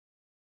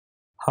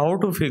How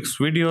to fix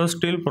video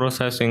still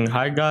processing.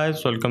 Hi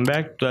guys, welcome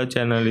back to the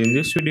channel. In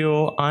this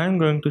video I am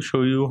going to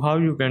show you how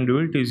you can do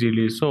it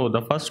easily. So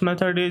the first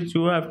method is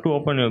you have to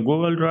open your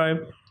Google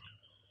Drive.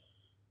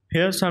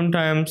 Here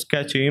sometimes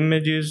catchy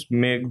images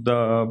make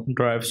the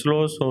drive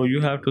slow, so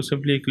you have to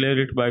simply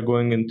clear it by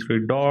going in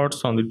three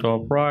dots on the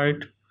top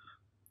right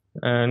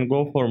and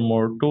go for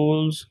more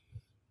tools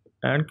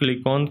and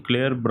click on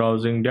clear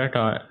browsing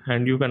data,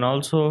 and you can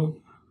also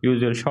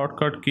use your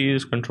shortcut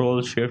keys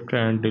Ctrl Shift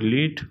and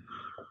Delete.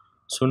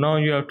 So now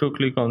you have to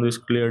click on this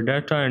clear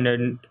data,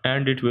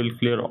 and it will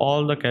clear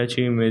all the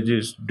catchy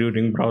images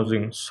during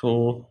browsing.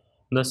 So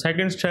the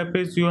second step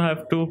is you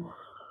have to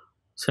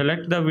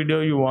select the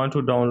video you want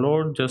to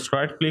download. Just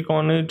right click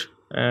on it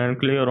and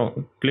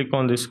click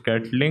on this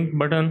get link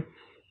button,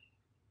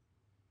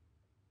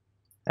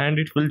 and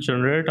it will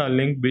generate a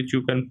link which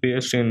you can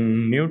paste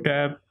in new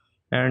tab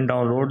and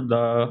download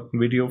the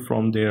video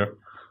from there.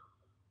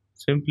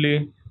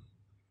 Simply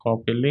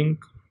copy link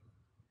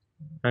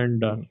and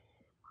done.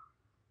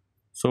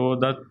 So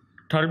the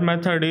third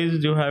method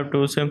is you have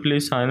to simply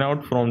sign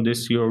out from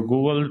this your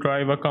Google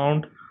Drive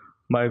account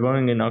by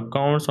going in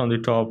accounts on the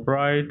top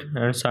right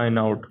and sign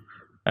out.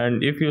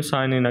 And if you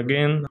sign in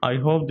again, I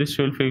hope this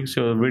will fix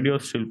your video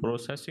still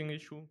processing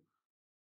issue.